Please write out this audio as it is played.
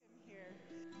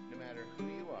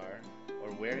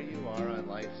where you are on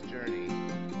life's journey,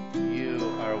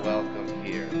 you are welcome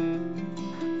here.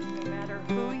 No matter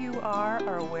who you are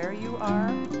or where you are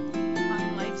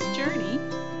on life's journey,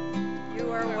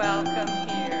 you are welcome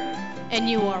here. And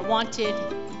you are wanted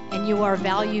and you are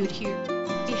valued here.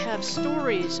 We have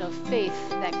stories of faith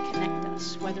that connect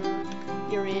us, whether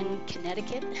you're in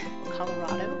Connecticut,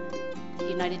 Colorado, the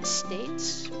United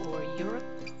States, or Europe,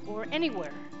 or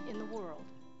anywhere in the world.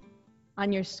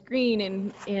 On your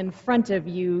screen in front of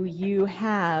you, you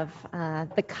have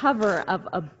the cover of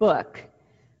a book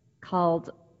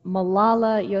called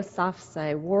Malala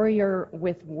Yousafzai, Warrior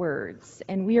with Words.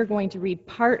 And we are going to read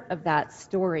part of that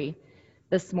story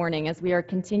this morning as we are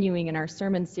continuing in our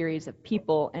sermon series of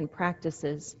people and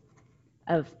practices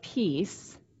of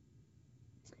peace.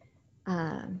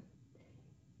 We're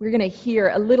going to hear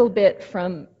a little bit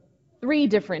from three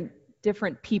different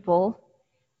people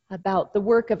about the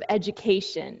work of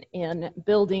education in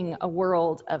building a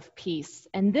world of peace.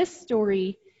 And this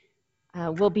story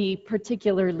will be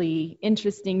particularly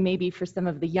interesting maybe for some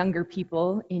of the younger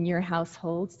people in your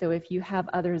household. So if you have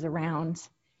others around,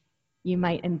 you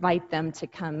might invite them to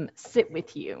come sit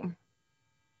with you.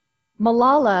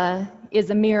 Malala is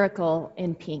a miracle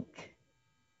in pink.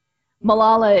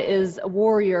 Malala is a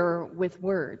warrior with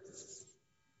words.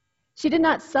 She did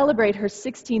not celebrate her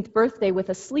 16th birthday with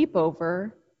a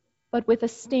sleepover, but with a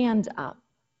stand-up.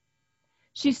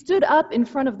 She stood up in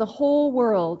front of the whole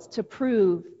world to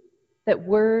prove that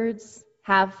words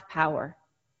have power.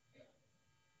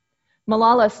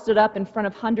 Malala stood up in front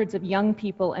of hundreds of young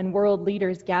people and world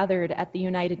leaders gathered at the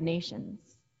United Nations.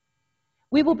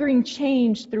 We will bring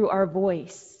change through our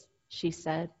voice, she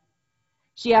said.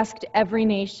 She asked every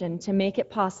nation to make it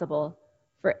possible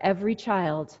for every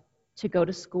child to go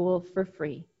to school for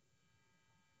free.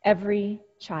 Every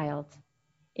child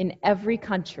in every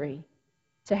country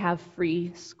to have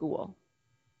free school.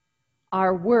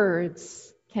 Our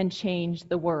words can change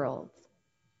the world,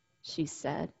 she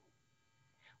said.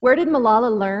 Where did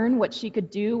Malala learn what she could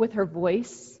do with her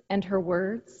voice and her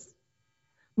words?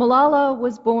 Malala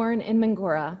was born in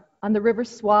Mingora on the River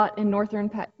Swat in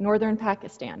northern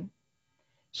Pakistan.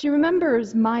 She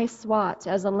remembers my Swat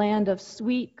as a land of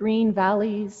sweet green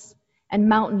valleys and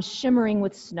mountains shimmering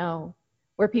with snow,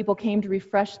 where people came to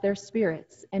refresh their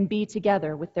spirits and be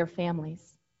together with their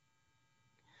families.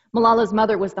 Malala's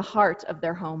mother was the heart of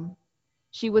their home.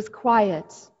 She was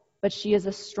quiet, but she is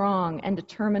a strong and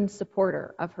determined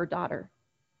supporter of her daughter.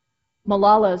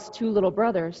 Malala's two little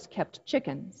brothers kept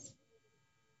chickens.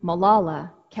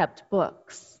 Malala kept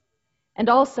books, and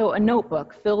also a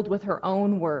notebook filled with her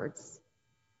own words.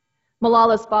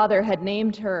 Malala's father had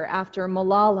named her after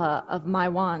Malala of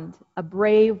Maiwand, a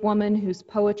brave woman whose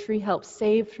poetry helped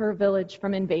save her village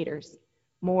from invaders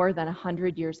more than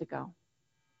 100 years ago.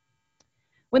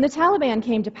 When the Taliban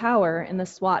came to power in the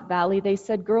Swat Valley, they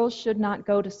said girls should not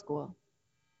go to school.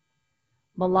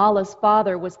 Malala's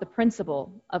father was the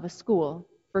principal of a school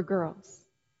for girls.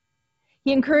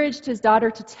 He encouraged his daughter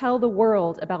to tell the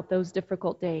world about those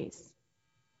difficult days.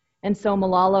 And so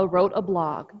Malala wrote a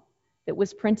blog that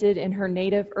was printed in her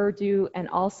native Urdu and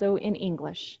also in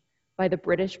English by the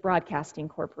British Broadcasting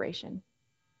Corporation.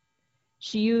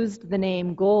 She used the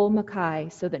name Gul Mackay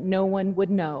so that no one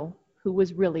would know who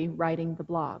was really writing the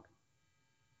blog.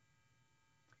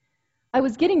 I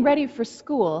was getting ready for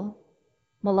school,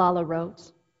 Malala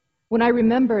wrote, when I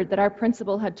remembered that our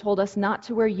principal had told us not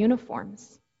to wear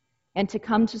uniforms and to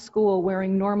come to school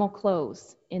wearing normal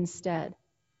clothes instead.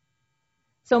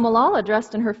 So Malala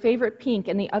dressed in her favorite pink,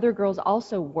 and the other girls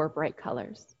also wore bright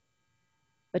colors.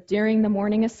 But during the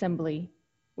morning assembly,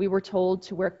 we were told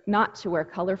not to wear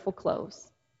colorful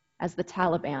clothes, as the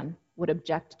Taliban would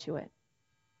object to it.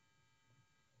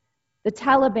 The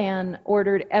Taliban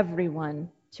ordered everyone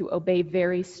to obey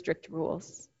very strict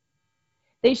rules.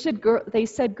 They said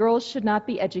girls should not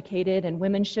be educated and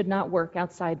women should not work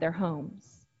outside their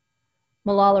homes.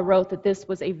 Malala wrote that this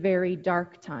was a very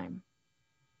dark time.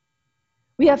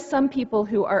 We have some people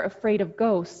who are afraid of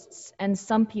ghosts and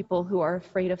some people who are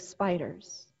afraid of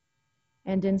spiders.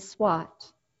 And in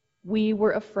SWAT, we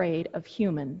were afraid of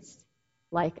humans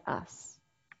like us.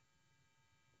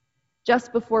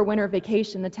 Just before winter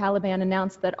vacation, the Taliban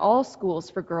announced that all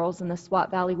schools for girls in the Swat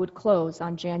Valley would close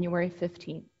on January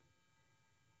 15th.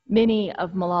 Many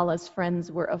of Malala's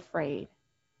friends were afraid.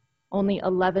 Only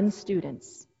 11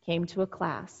 students came to a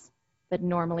class that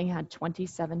normally had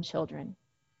 27 children.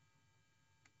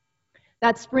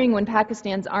 That spring, when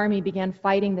Pakistan's army began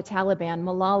fighting the Taliban,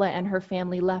 Malala and her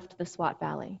family left the Swat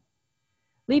Valley.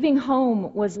 Leaving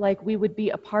home was like we would be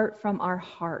apart from our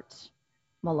heart,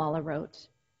 Malala wrote,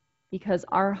 because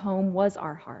our home was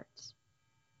our heart.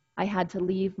 I had to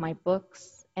leave my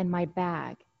books and my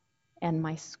bag and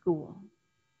my school.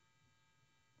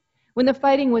 When the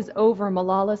fighting was over,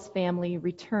 Malala's family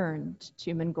returned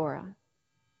to Mingora.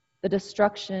 The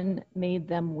destruction made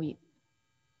them weep.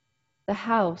 The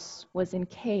house was in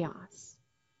chaos.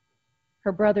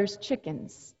 Her brother's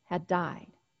chickens had died.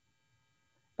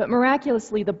 But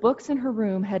miraculously, the books in her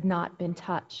room had not been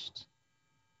touched.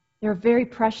 "They're very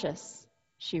precious,"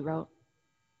 she wrote.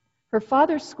 Her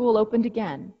father's school opened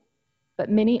again, but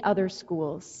many other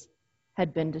schools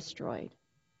had been destroyed.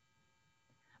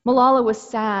 Malala was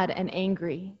sad and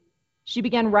angry. She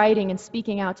began writing and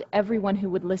speaking out to everyone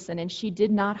who would listen, and she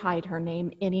did not hide her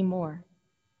name anymore.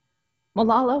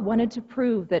 Malala wanted to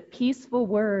prove that peaceful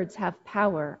words have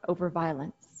power over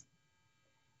violence.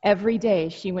 Every day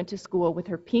she went to school with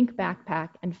her pink backpack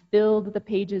and filled the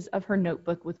pages of her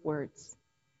notebook with words.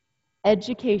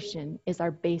 "Education is our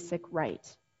basic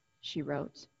right," she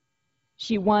wrote.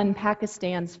 She won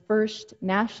Pakistan's first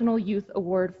National Youth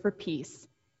Award for Peace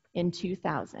in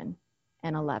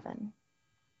 2011.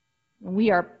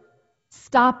 We are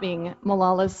stopping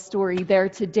Malala's story there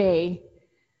today.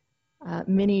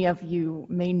 Many of you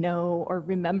may know or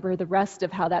remember the rest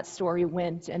of how that story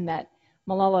went, and that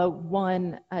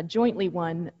Malala jointly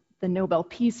won the Nobel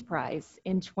Peace Prize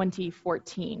in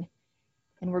 2014.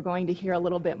 And we're going to hear a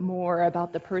little bit more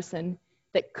about the person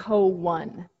that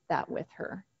co-won that with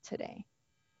her today.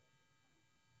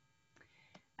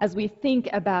 As we think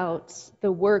about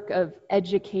the work of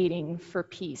educating for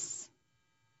peace,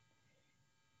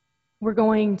 we're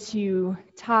going to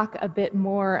talk a bit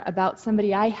more about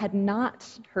somebody I had not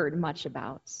heard much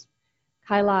about,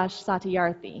 Kailash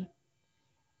Satyarthi,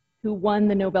 who won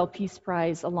the Nobel Peace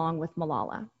Prize along with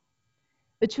Malala.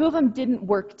 The two of them didn't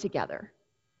work together,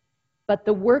 but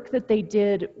the work that they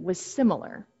did was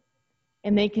similar,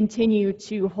 and they continue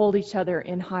to hold each other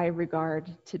in high regard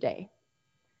today.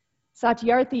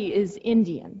 Satyarthi is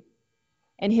Indian,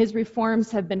 and his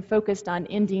reforms have been focused on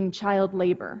ending child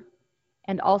labor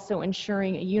and also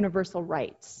ensuring a universal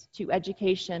right to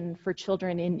education for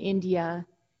children in India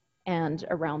and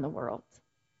around the world.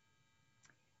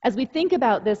 As we think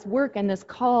about this work and this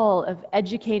call of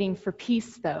educating for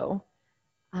peace, though,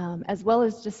 as well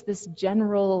as just this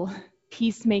general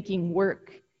peacemaking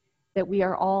work that we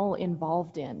are all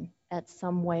involved in at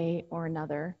some way or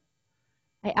another,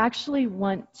 I actually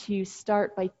want to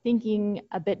start by thinking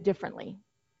a bit differently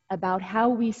about how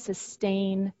we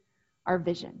sustain our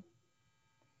vision.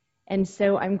 And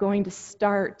so I'm going to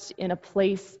start in a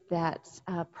place that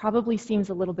probably seems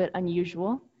a little bit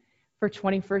unusual for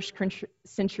 21st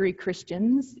century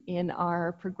Christians in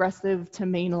our progressive to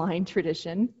mainline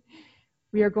tradition.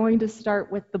 We are going to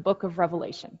start with the book of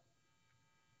Revelation.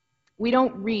 We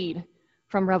don't read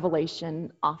from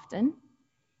Revelation often,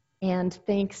 and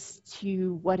thanks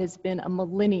to what has been a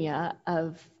millennia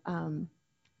of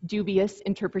dubious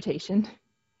interpretation,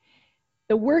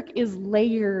 the work is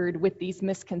layered with these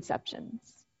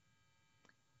misconceptions.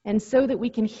 And so that we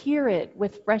can hear it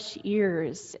with fresh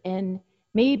ears and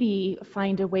maybe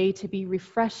find a way to be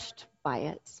refreshed by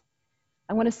it,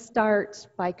 I want to start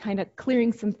by kind of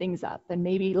clearing some things up and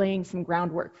maybe laying some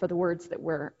groundwork for the words that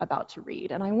we're about to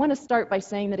read. And I want to start by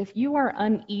saying that if you are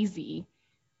uneasy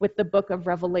with the book of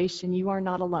Revelation, you are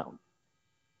not alone.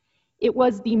 It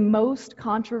was the most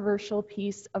controversial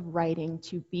piece of writing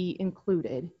to be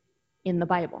included in the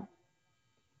Bible.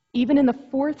 Even in the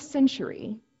 4th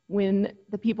century, when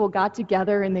the people got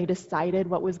together and they decided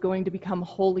what was going to become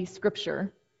Holy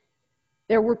Scripture,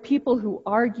 there were people who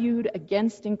argued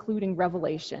against including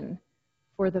Revelation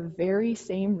for the very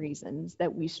same reasons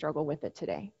that we struggle with it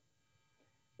today.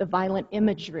 The violent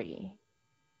imagery,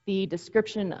 the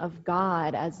description of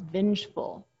God as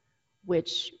vengeful,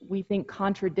 which we think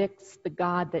contradicts the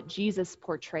God that Jesus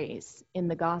portrays in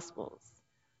the Gospels.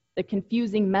 The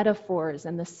confusing metaphors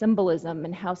and the symbolism,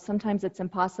 and how sometimes it's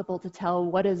impossible to tell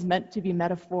what is meant to be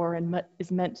metaphor and what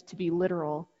is meant to be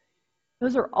literal.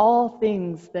 Those are all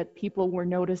things that people were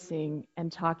noticing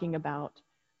and talking about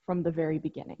from the very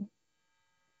beginning.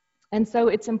 And so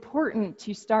it's important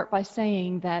to start by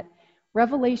saying that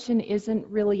Revelation isn't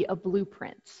really a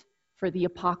blueprint for the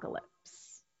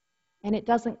apocalypse, and it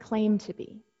doesn't claim to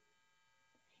be.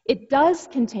 It does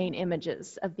contain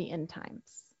images of the end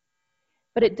times,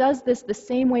 but it does this the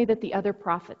same way that the other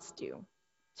prophets do,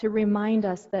 to remind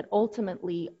us that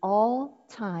ultimately all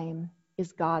time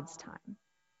is God's time.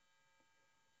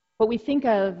 What we think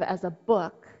of as a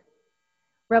book,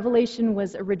 Revelation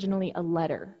was originally a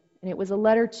letter, and it was a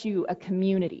letter to a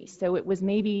community. So it was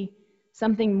maybe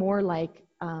something more like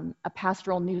a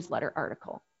pastoral newsletter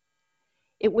article.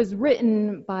 It was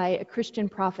written by a Christian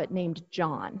prophet named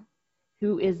John,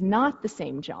 who is not the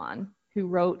same John who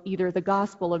wrote either the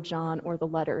Gospel of John or the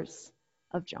letters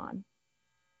of John.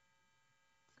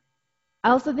 I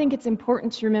also think it's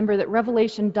important to remember that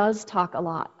Revelation does talk a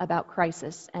lot about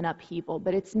crisis and upheaval,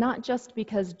 but it's not just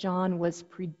because John was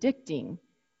predicting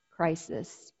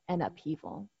crisis and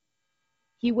upheaval.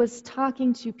 He was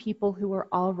talking to people who were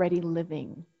already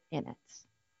living in it.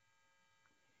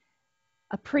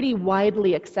 A pretty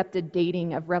widely accepted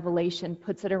dating of Revelation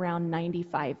puts it around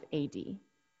 95 AD.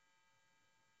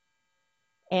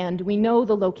 And we know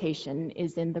the location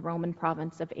is in the Roman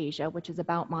province of Asia, which is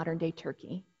about modern-day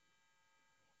Turkey.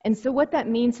 And so what that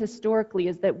means historically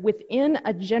is that within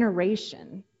a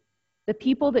generation, the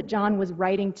people that John was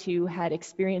writing to had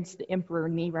experienced the Emperor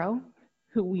Nero,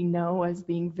 who we know as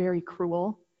being very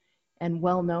cruel and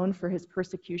well known for his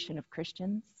persecution of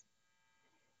Christians.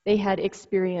 They had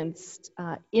experienced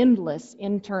endless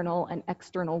internal and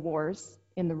external wars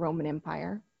in the Roman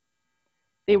Empire.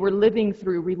 They were living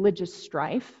through religious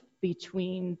strife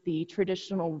between the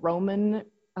traditional Roman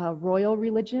royal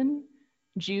religion,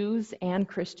 Jews and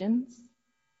Christians.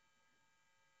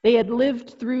 They had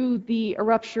lived through the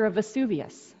eruption of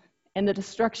Vesuvius and the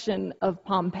destruction of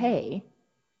Pompeii,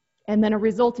 and then a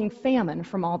resulting famine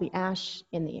from all the ash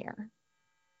in the air.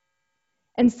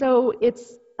 And so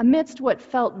it's amidst what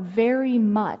felt very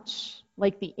much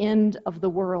like the end of the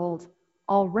world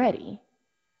already,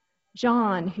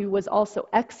 John, who was also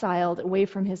exiled away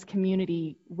from his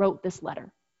community, wrote this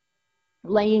letter,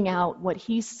 laying out what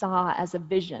he saw as a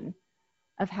vision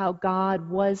of how God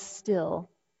was still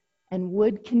and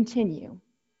would continue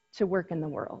to work in the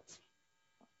world.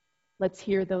 Let's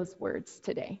hear those words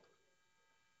today.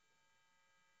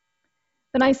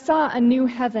 Then I saw a new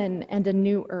heaven and a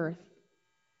new earth,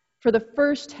 for the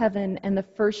first heaven and the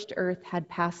first earth had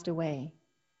passed away,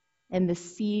 and the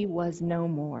sea was no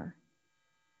more.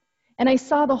 And I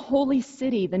saw the holy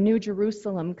city, the new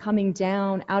Jerusalem, coming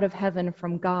down out of heaven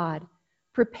from God,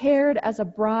 prepared as a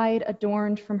bride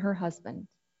adorned from her husband.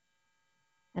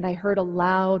 And I heard a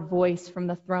loud voice from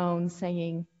the throne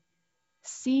saying,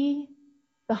 "See,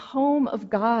 the home of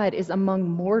God is among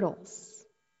mortals.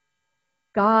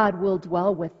 God will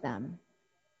dwell with them.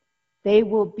 They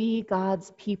will be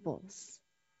God's peoples,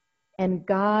 and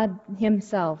God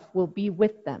himself will be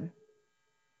with them.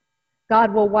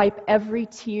 God will wipe every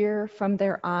tear from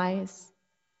their eyes.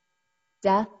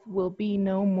 Death will be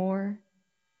no more.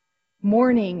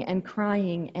 Mourning and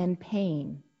crying and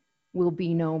pain will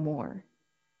be no more,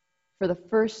 for the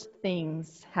first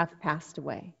things have passed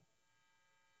away."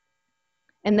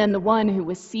 And then the one who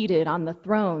was seated on the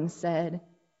throne said,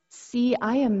 "See,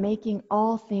 I am making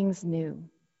all things new."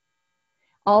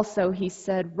 Also, he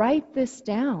said, "Write this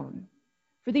down,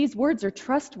 for these words are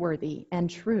trustworthy and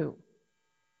true."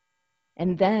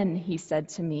 And then he said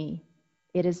to me,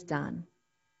 "It is done.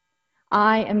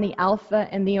 I am the Alpha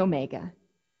and the Omega,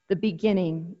 the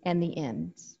beginning and the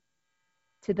end.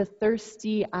 To the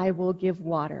thirsty I will give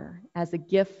water as a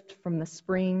gift from the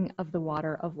spring of the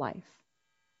water of life.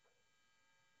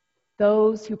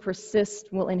 Those who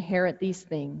persist will inherit these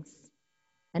things,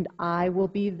 and I will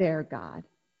be their God,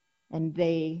 and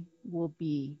they will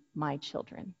be my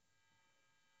children."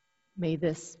 May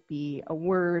this be a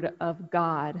word of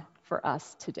God for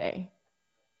us today.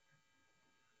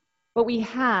 What we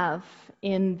have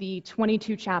in the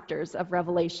 22 chapters of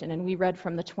Revelation, and we read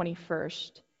from the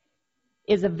 21st,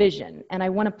 is a vision. And I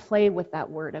want to play with that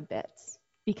word a bit,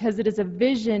 because it is a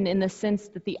vision in the sense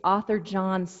that the author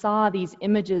John saw these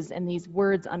images and these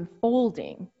words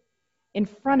unfolding in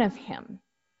front of him.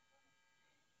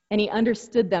 And he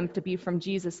understood them to be from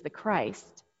Jesus the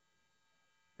Christ.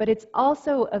 But it's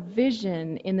also a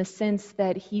vision in the sense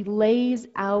that he lays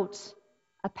out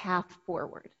a path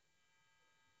forward.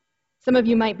 Some of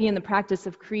you might be in the practice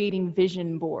of creating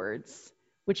vision boards,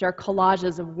 which are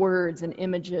collages of words and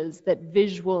images that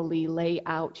visually lay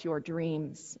out your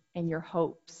dreams and your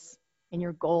hopes and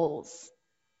your goals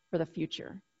for the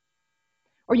future.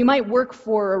 Or you might work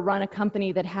for or run a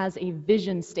company that has a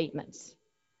vision statement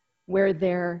where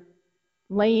they're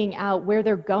laying out where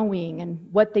they're going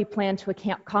and what they plan to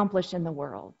accomplish in the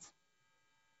world.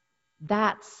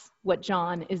 That's what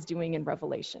John is doing in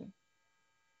Revelation.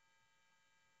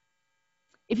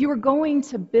 If you were going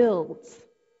to build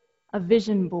a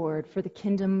vision board for the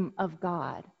kingdom of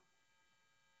God,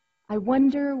 I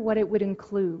wonder what it would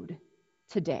include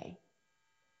today.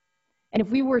 And if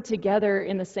we were together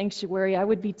in the sanctuary, I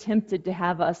would be tempted to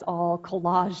have us all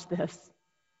collage this.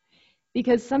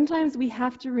 Because sometimes we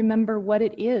have to remember what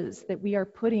it is that we are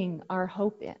putting our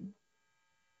hope in.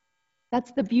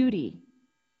 That's the beauty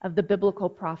of the biblical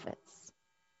prophets.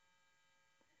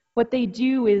 What they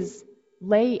do is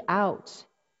lay out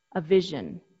a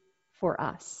vision for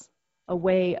us, a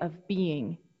way of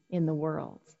being in the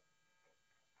world.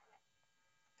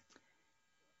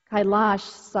 Kailash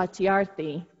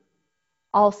Satyarthi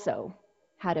also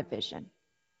had a vision.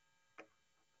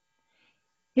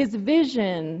 His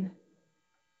vision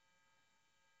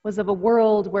was of a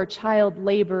world where child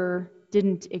labor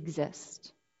didn't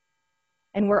exist,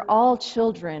 and where all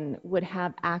children would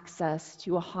have access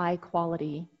to a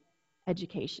high-quality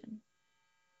education.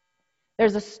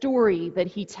 There's a story that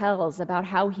he tells about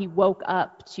how he woke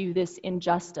up to this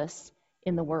injustice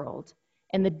in the world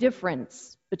and the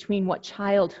difference between what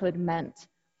childhood meant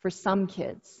for some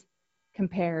kids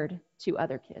compared to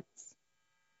other kids.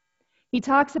 He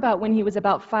talks about when he was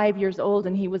about 5 years old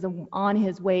and he was on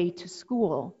his way to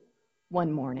school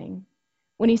one morning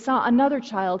when he saw another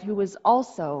child who was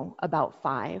also about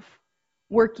 5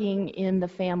 working in the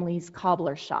family's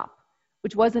cobbler shop,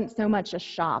 which wasn't so much a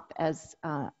shop as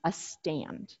a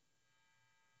stand.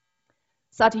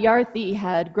 Satyarthi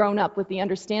had grown up with the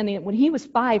understanding that when he was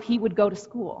 5, he would go to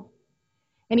school.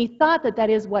 And he thought that that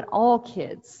is what all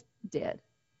kids did.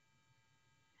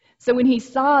 So when he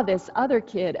saw this other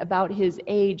kid about his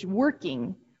age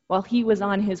working while he was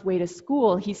on his way to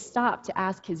school, he stopped to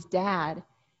ask his dad,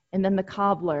 and then the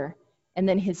cobbler, and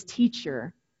then his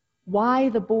teacher, why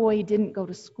the boy didn't go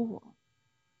to school.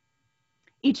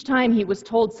 Each time he was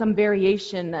told some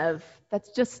variation of,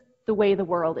 that's just the way the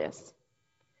world is.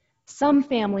 Some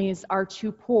families are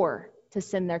too poor to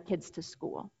send their kids to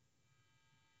school.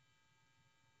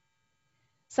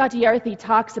 Satyarthi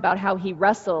talks about how he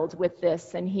wrestled with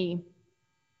this, and he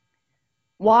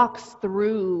walks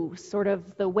through sort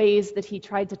of the ways that he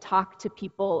tried to talk to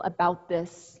people about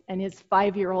this, and his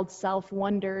 5-year-old self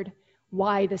wondered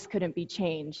why this couldn't be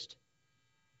changed.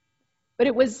 But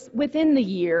it was within the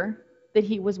year that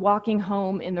he was walking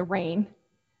home in the rain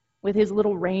with his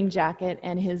little rain jacket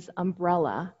and his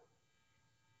umbrella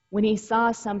when he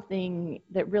saw something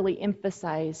that really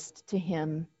emphasized to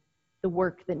him the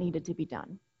work that needed to be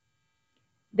done.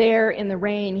 There in the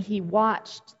rain, he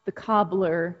watched the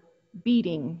cobbler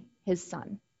beating his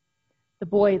son, the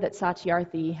boy that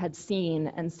Satyarthi had seen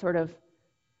and sort of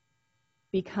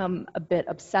become a bit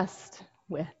obsessed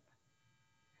with.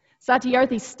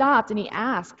 Satyarthi stopped and he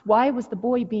asked, why was the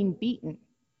boy being beaten?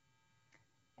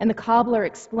 And the cobbler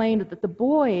explained that the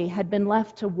boy had been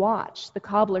left to watch the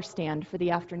cobbler stand for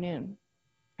the afternoon,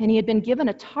 and he had been given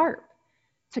a tarp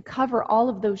to cover all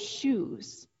of those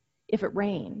shoes if it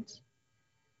rained.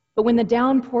 But when the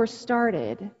downpour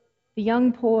started, the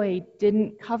young boy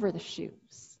didn't cover the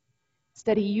shoes.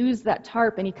 Instead, he used that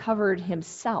tarp and he covered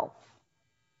himself.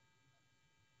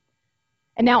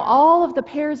 And now all of the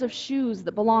pairs of shoes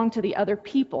that belonged to the other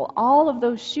people, all of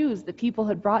those shoes that people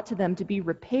had brought to them to be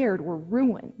repaired were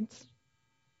ruined.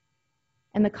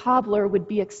 And the cobbler would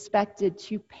be expected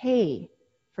to pay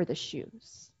for the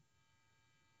shoes.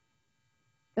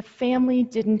 The family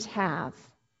didn't have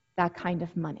that kind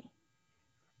of money.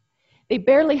 They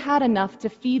barely had enough to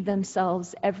feed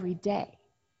themselves every day.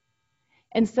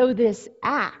 And so this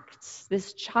act,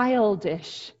 this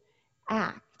childish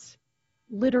act,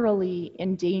 literally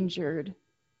endangered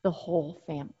the whole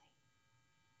family.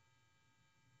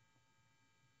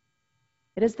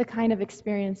 It is the kind of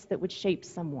experience that would shape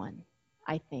someone,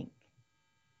 I think.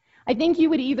 I think you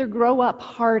would either grow up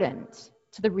hardened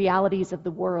to the realities of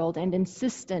the world and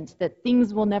insistent that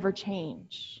things will never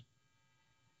change,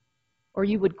 or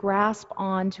you would grasp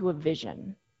onto a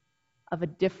vision of a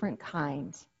different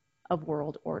kind of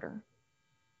world order.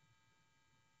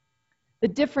 The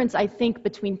difference, I think,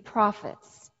 between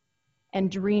prophets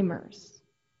and dreamers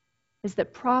is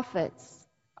that prophets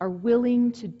are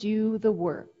willing to do the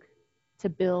work to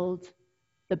build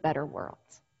the better world.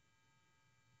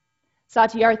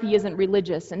 Satyarthi isn't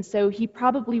religious, and so he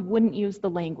probably wouldn't use the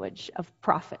language of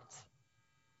prophets.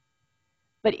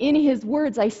 But in his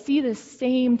words, I see the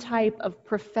same type of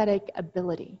prophetic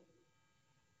ability.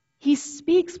 He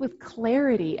speaks with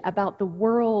clarity about the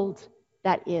world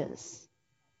that is.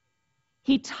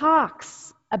 He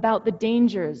talks about the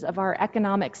dangers of our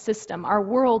economic system, our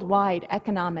worldwide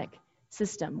economic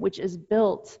system, which is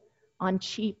built on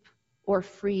cheap or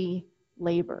free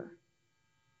labor.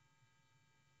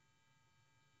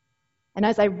 And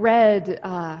as I read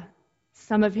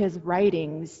some of his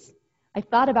writings, I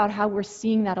thought about how we're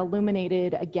seeing that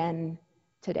illuminated again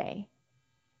today.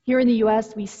 Here in the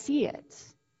US, we see it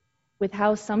with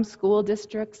how some school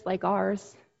districts like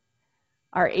ours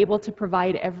are able to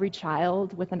provide every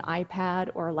child with an iPad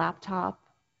or a laptop,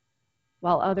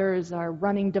 while others are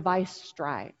running device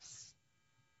drives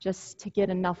just to get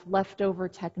enough leftover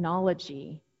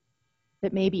technology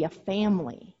that maybe a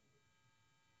family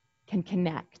can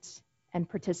connect and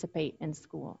participate in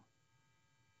school.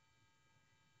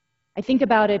 I think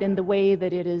about it in the way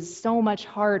that it is so much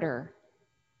harder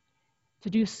to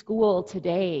do school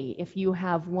today if you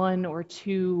have one or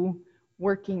two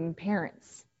working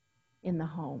parents in the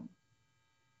home.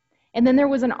 And then there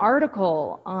was an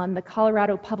article on the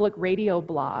Colorado Public Radio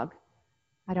blog,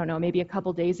 I don't know, maybe a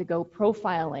couple days ago,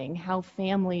 profiling how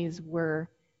families were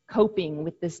coping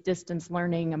with this distance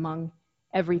learning among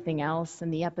everything else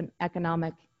and the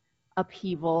economic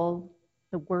upheaval,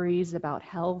 the worries about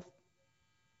health.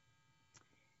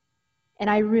 And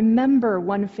I remember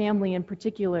one family in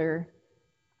particular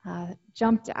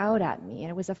jumped out at me, and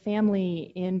it was a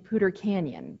family in Poudre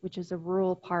Canyon, which is a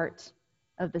rural part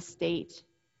of the state,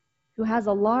 who has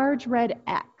a large red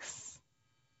X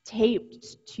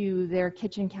taped to their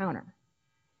kitchen counter,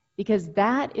 because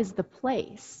that is the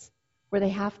place where they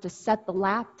have to set the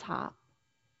laptop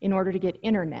in order to get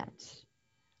internet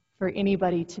for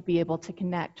anybody to be able to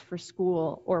connect for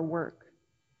school or work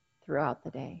throughout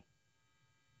the day.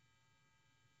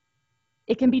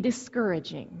 It can be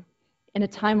discouraging in a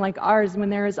time like ours when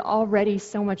there is already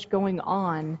so much going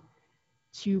on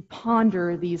to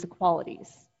ponder these equalities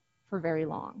for very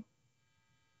long.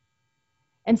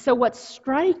 And so what's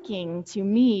striking to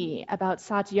me about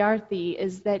Satyarthi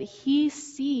is that he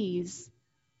sees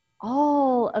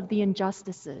all of the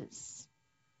injustices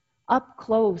up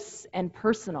close and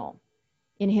personal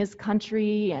in his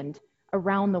country and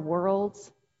around the world.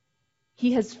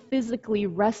 He has physically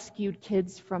rescued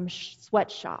kids from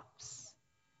sweatshops,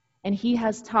 and he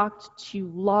has talked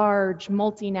to large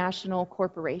multinational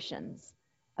corporations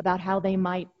about how they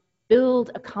might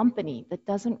build a company that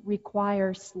doesn't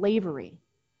require slavery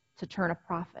to turn a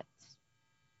profit.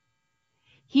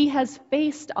 He has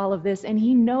faced all of this, and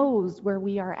he knows where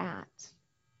we are at.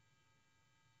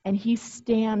 And he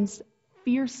stands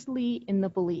fiercely in the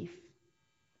belief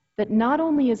that not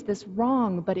only is this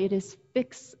wrong, but it is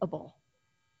fixable.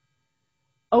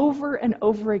 Over and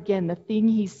over again, the thing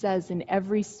he says in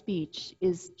every speech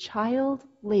is, child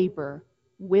labor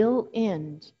will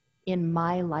end in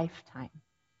my lifetime.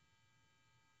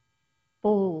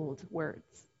 Bold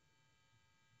words.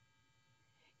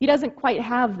 He doesn't quite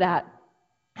have that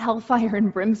hellfire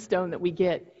and brimstone that we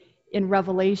get in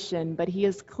Revelation, but he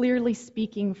is clearly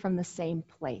speaking from the same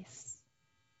place.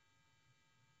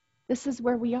 This is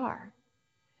where we are.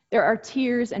 There are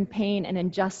tears and pain and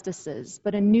injustices,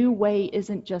 but a new way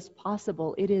isn't just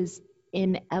possible, it is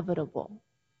inevitable.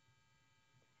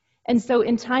 And so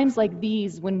in times like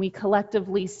these, when we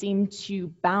collectively seem to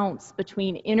bounce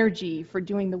between energy for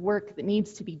doing the work that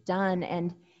needs to be done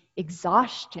and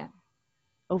exhaustion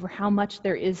over how much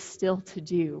there is still to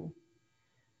do,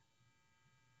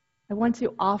 I want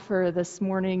to offer this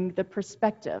morning the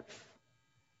perspective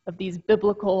of these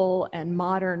biblical and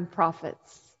modern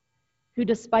prophets who,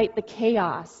 despite the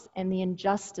chaos and the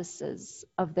injustices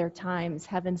of their times,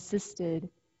 have insisted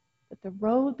that the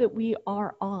road that we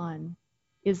are on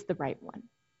is the right one.